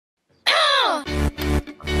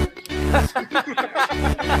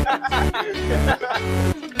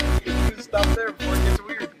Stop there before it gets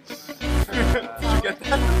weird. Did you get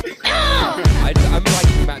that? I'm like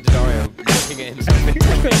Matt Daddario looking at himself.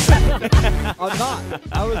 I'm not.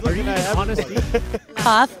 I was looking at honesty.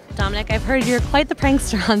 Hoff, Dominic, I've heard you're quite the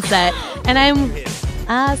prankster on set, and I'm.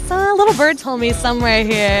 So a little bird told me somewhere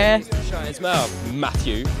here. It's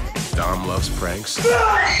Matthew. Dom loves pranks.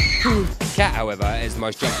 Cat, however, is the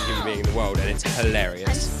most jumpy human being in the world, and it's hilarious.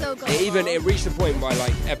 I'm so gullible. It reached the point by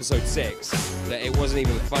like episode 6 that it wasn't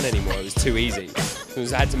even fun anymore. It was too easy.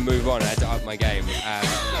 I had to move on. I had to up my game.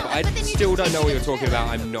 But I still don't know what you're talking about.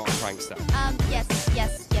 I'm not a prankster. Yes,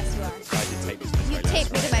 you are. I did take this to the You trailer.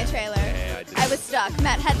 taped me to my trailer. Yeah, I did. I was stuck.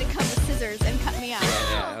 Matt had to come with scissors and cut me out. Yeah,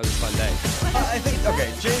 that was a fun day. I think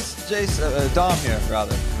Dom here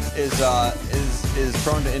rather is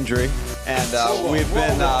prone to injury, and we've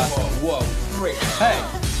been. Whoa, 3. Hey,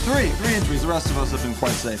 three injuries. The rest of us have been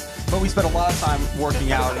quite safe. But we spent a lot of time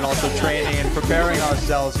working out and also training and preparing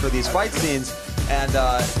ourselves for these fight scenes. And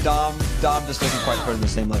Dom just doesn't quite put in the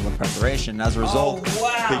same level of preparation. As a result,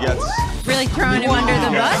 he gets Really throwing him under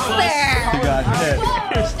the bus there. he got hit.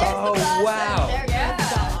 Oh, wow. There goes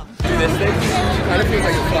Dom. This thing kind of feels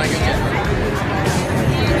like it's flying again.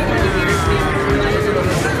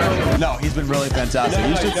 No, he's been really fantastic.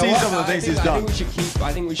 You should see some of the things he's done.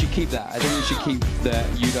 I think we should keep that. I think we should keep that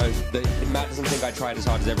Matt doesn't think I tried as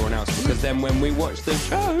hard as everyone else, because then when we watch the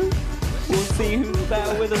show, we'll see who's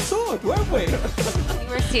there with a sword, won't we?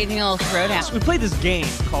 We're staging a little throwdown. We played this game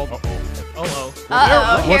called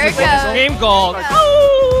Here it goes. game called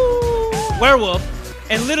Werewolf,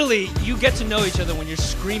 and literally you get to know each other when you're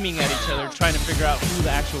screaming at each other, trying to figure out who the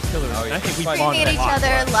actual killer is. And I think we Screaming at each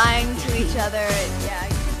other, lying to each other. Yeah.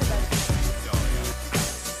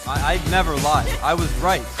 I never lied. I was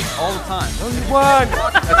right all the time.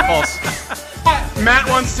 That's false. Matt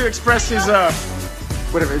wants to express his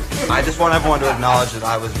whatever. I just want everyone to acknowledge that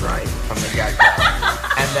I was right from the get-go,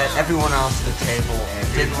 and that everyone else at the table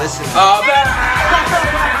didn't listen.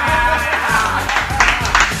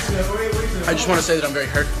 I just want to say that I'm very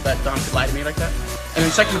hurt that Dom could lie to me like that. And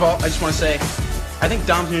then second of all, I just want to say, I think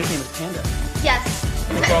Dom's new nickname is Panda. Yes.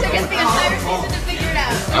 It took us the entire season to figure it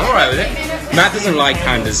out. I'm alright with it. Matt doesn't like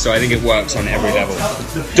pandas, so I think it works on every level.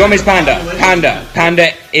 Dom is panda.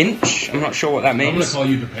 Panda inch. I'm not sure what that means. I'm gonna call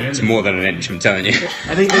you the panda. It's more than an inch, I'm telling you.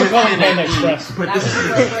 I think they're calling Panda Express.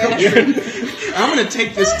 I'm gonna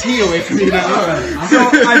take this tea away from you now. So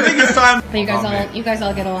I think it's time. But you guys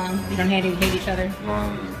all get along. You don't hate each other.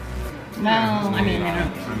 No, I mean,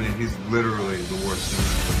 I mean, he's literally the worst thing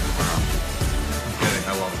in the world. I'm kidding,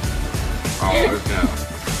 I love him. Oh, no.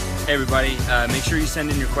 Hey everybody, make sure you send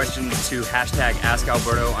in your questions to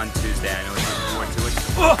 #AskAlberto on Tuesday. I know it's looking forward to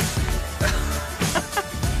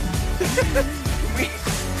it.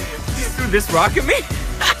 You threw this rock at me?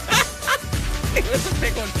 Let's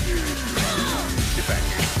pick one. Get back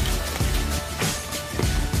here.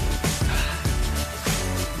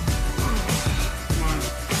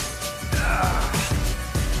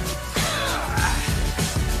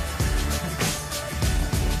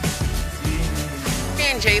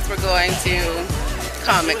 Chase were going to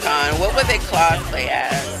Comic-Con. What would they cosplay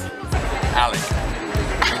as? Alec.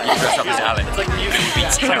 You dress up as Alec. It's like music. It'd be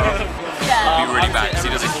terrible. It'd be really bad because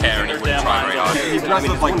he doesn't care and he wouldn't try very hard. He dressed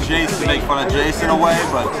up like Jace to make fun of Jace in a way,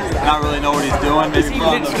 but not really know what he's doing. Maybe He's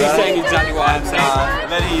literally saying exactly what I'm saying.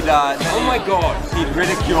 Then he'd oh my god. He'd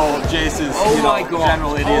ridicule Jace's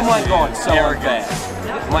general idiocy. Oh my god, so arrogant.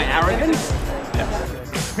 Am I arrogant? Yeah.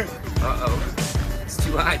 Uh-oh. It's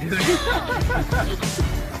too high, dude.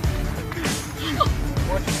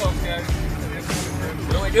 Watch yourself, guys.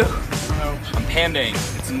 What do I do? I'm pandaing.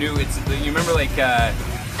 It's new. You remember like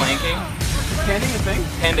planking? Pandaing a thing?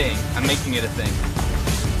 Pandaing. I'm making it a thing.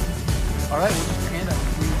 Alright, we'll just panda.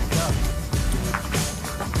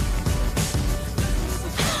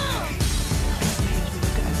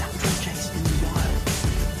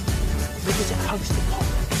 Look at it hugs the pole.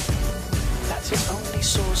 That's its only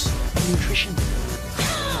source of nutrition.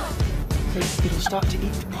 It'll start to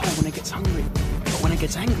eat the pole when it gets hungry. But when it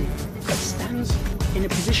gets angry, it stands in a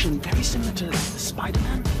position very similar to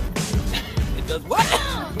Spider-Man. It does what?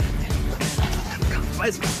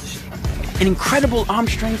 An incredible arm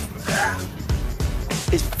strength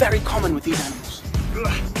is very common with these animals.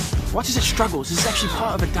 Watch as it struggles. This is actually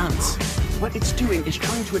part of a dance. What it's doing is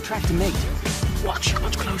trying to attract a mate. Watch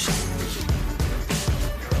closely.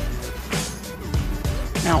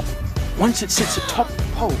 Now, once it sits atop the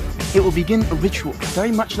pole, it will begin a ritual,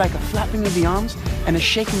 very much like a flapping of the arms and a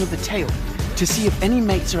shaking of the tail, to see if any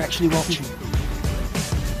mates are actually watching.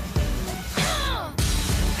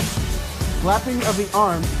 flapping of the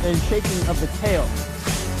arms and shaking of the tail.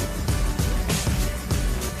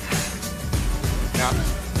 Now,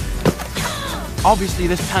 obviously,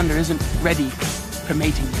 this panda isn't ready for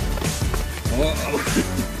mating yet.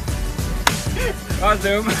 I'll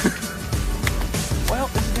zoom. Well,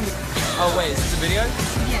 this is gonna. Oh wait, is this a video?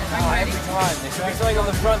 Yeah. Oh, every time. There should be something on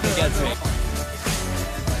the front that gets me.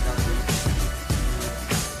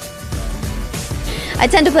 I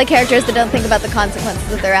tend to play characters that don't think about the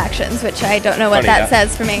consequences of their actions, which I don't know what that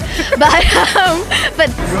says for me. But,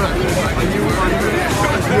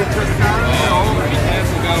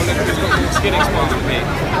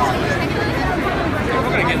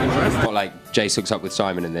 Not like Jace hooks up with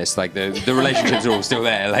Simon in this. Like the relationships are all still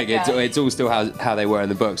there. Like it's all still how they were in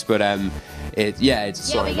the books. But it's a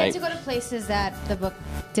story. We get to go to places that the book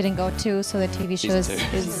didn't go to, so the TV show is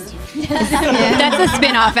That's a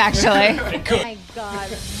spin-off, actually. Oh my God,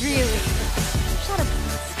 really? Shut up.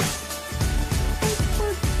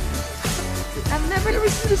 I've never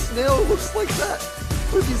seen a snail that looks like that.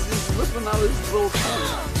 Look, he's whipping out his little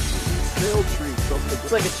tongue. Snail treats.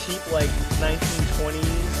 It's like a cheap, like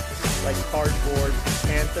 1920s, like cardboard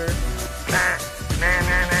panther.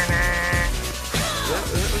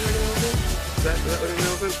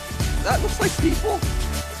 That looks like people.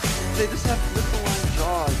 They just have little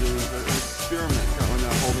jaws. It was an experiment when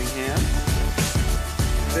they're holding hands.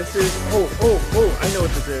 This is I know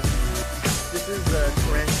what this is. This is a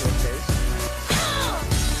tarantula face.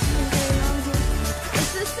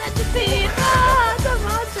 It's a centipede! Ah, the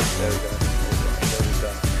monster! There we go.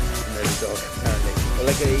 And there's a dog, apparently. Or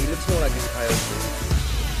like he looks more like a coyote.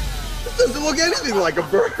 It doesn't look anything like a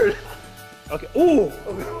bird. Okay. Ooh!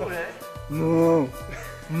 Moo.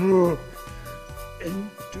 Moo.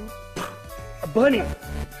 Into a bunny.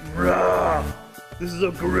 Rah. This is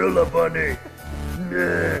a gorilla bunny.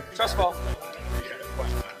 Nah. Trust fall.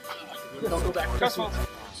 Don't go back. Trust fall.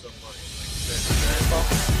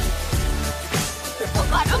 Oh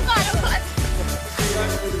God, oh God, oh God!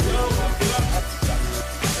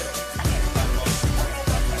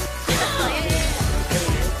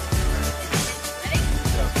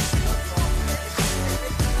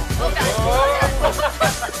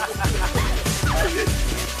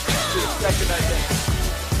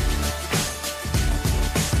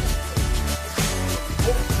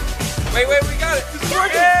 Wait, we got it! This is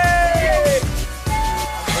working! Yay!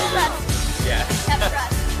 Yeah.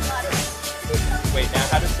 Wait, now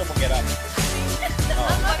how does someone get up?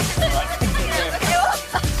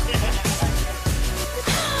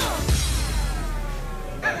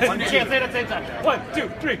 You can't say it at the same time. 1, 2,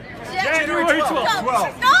 3. January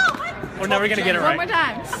 12th. No! We're never gonna get it right. One more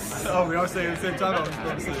time. Oh, we all say it at the same time?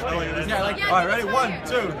 Yeah, like, all right, ready? 1,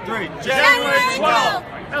 2, 3. January 12th.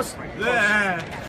 Yeah.